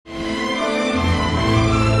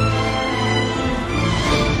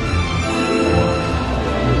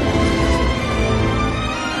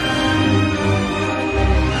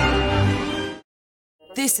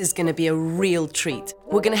is going to be a real treat.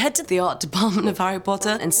 We're going to head to the art department of Harry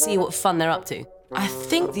Potter and see what fun they're up to. I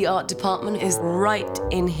think the art department is right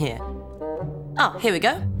in here. Ah, here we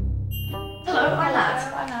go. Hello, hi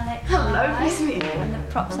lads. I'm Alex. Hello, nice to meet you. I'm the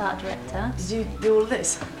props art director. Did you do all of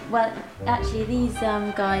this? Well, actually, these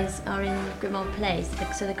guys are in Grimmauld Place,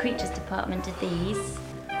 so the creatures department did these.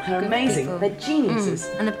 They're amazing. People. They're geniuses.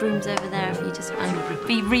 And the broom's over there if you just want to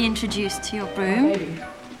be reintroduced to your broom. Maybe.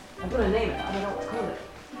 I've got to name it. I don't know what to call it.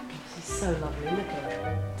 She's so lovely. Look at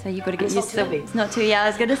her. So you've got to get It's used not to too it. heavy. It's not too, yeah, I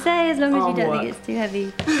was going to say, as long as you don't work. think it's too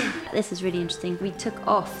heavy. This is really interesting. We took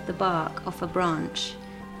off the bark off a branch.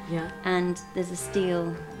 Yeah. And there's a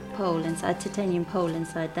steel pole inside, titanium pole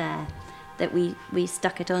inside there that we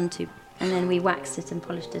stuck it onto, and then we waxed it and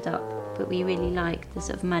polished it up. But we really like the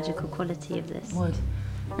sort of magical quality of this. Wood.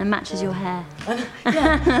 And matches your hair.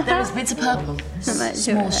 Yeah, there is bits of purple, Matches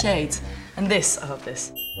your small hair. shades. And this, I love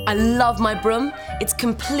this. I love my broom. It's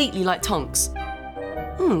completely like Tonks.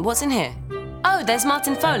 What's in here? Oh, there's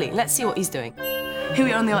Martin Foley. Let's see what he's doing. Here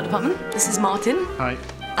we are in the art department. This is Martin. Hi.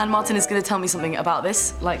 And Martin is going to tell me something about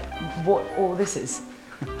this, like what all this is.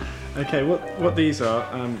 Okay, what these are,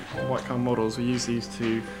 white card models. We use these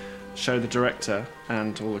to show the director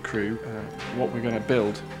and all the crew what we're going to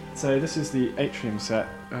build. So this is the atrium set,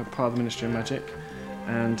 part of the Ministry of Magic,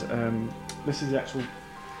 and this is the actual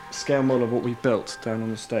scale model of what we built down on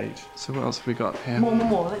the stage. So what else have we got here?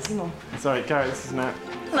 More. Let's see more. Sorry, Gary, this is Matt.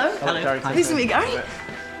 Hello. Gary, Nice to meet you, Gary.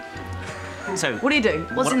 So, What are you doing?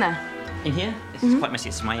 What's in there? in here? This is quite messy,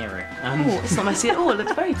 it's my area. Oh, it's not messy at all. It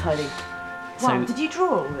looks very tidy. Wow, So- did you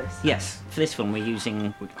draw all this? Yes, for this film we're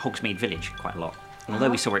using Hogsmeade Village quite a lot. And although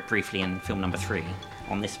we saw it briefly in film number 3,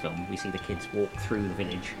 on this film we see the kids walk through the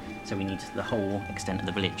village, so we need the whole extent of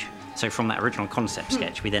the village. So from that original concept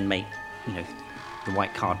sketch we then make, the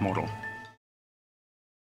white card model.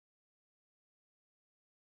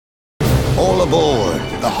 All aboard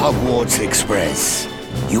the Hogwarts Express.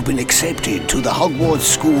 You've been accepted to the Hogwarts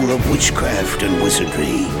School of Witchcraft and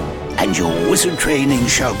Wizardry, and your wizard training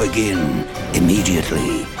shall begin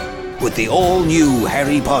immediately with the all-new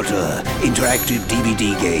Harry Potter interactive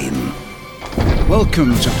DVD game.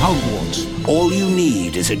 Welcome to Hogwarts. All you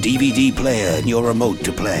need is a DVD player and your remote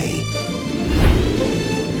to play.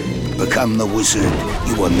 Become the wizard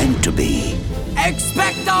you were meant to be.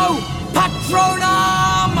 Expecto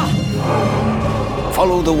Patronum!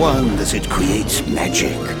 Follow the wand as it creates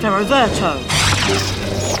magic. Ferroverto.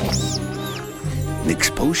 Mix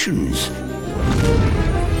potions.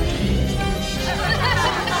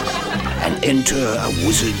 And enter a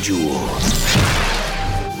wizard duel.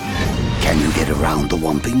 Can you get around the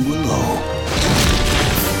Whomping Willow?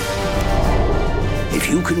 If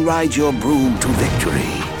you can ride your broom to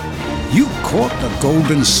victory, You caught the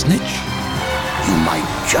golden snitch. you might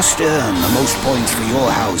just earn the most points for your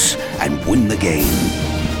house and win the game.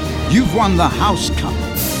 You've won the House Cup.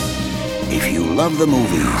 If you love the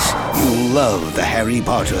movies, you'll love the Harry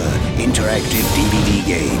Potter interactive DVD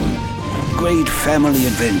game. Great family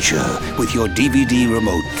adventure with your DVD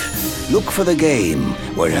remote. Look for the game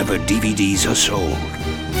wherever DVDs are sold.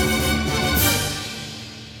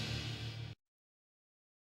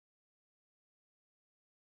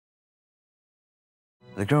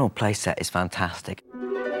 The Grimmauld Place set is fantastic.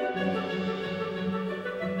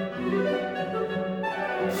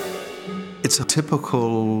 It's a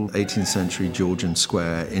typical 18th century Georgian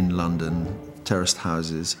square in London, terraced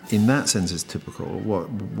houses. In that sense, it's typical.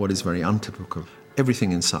 What is very untypical,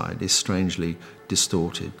 everything inside is strangely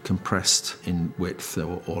distorted, compressed in width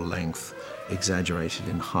or length, exaggerated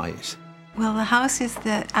in height. Well, the house is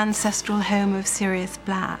the ancestral home of Sirius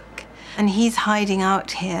Black, and he's hiding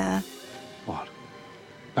out here. What?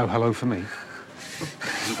 No hello for me?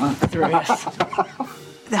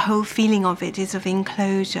 The whole feeling of it is of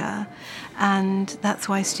enclosure, and that's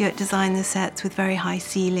why Stuart designed the sets with very high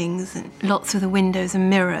ceilings, and lots of the windows are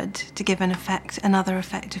mirrored to give another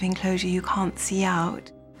effect of enclosure you can't see out.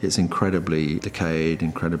 It's incredibly decayed,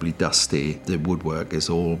 incredibly dusty. The woodwork is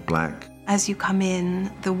all black. As you come in,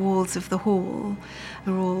 the walls of the hall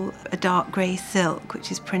are all a dark grey silk, which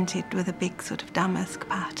is printed with a big sort of damask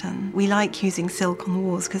pattern. We like using silk on the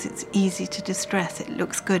walls because it's easy to distress. It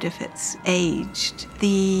looks good if it's aged.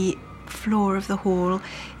 The floor of the hall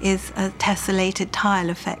is a tessellated tile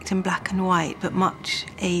effect in black and white, but much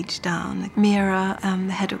aged down. Mira,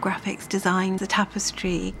 the head of graphics, designed the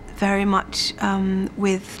tapestry very much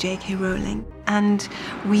with J.K. Rowling. And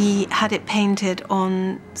we had it painted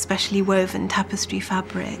on specially woven tapestry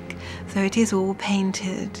fabric. So it is all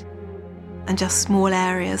painted, and just small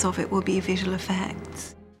areas of it will be visual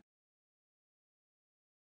effects.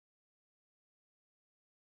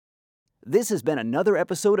 This has been another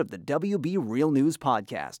episode of the WB Real News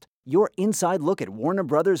Podcast, your inside look at Warner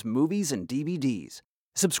Brothers movies and DVDs.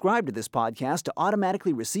 Subscribe to this podcast to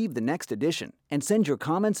automatically receive the next edition, and send your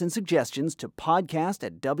comments and suggestions to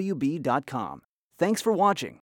podcast@wb.com. Thanks for watching.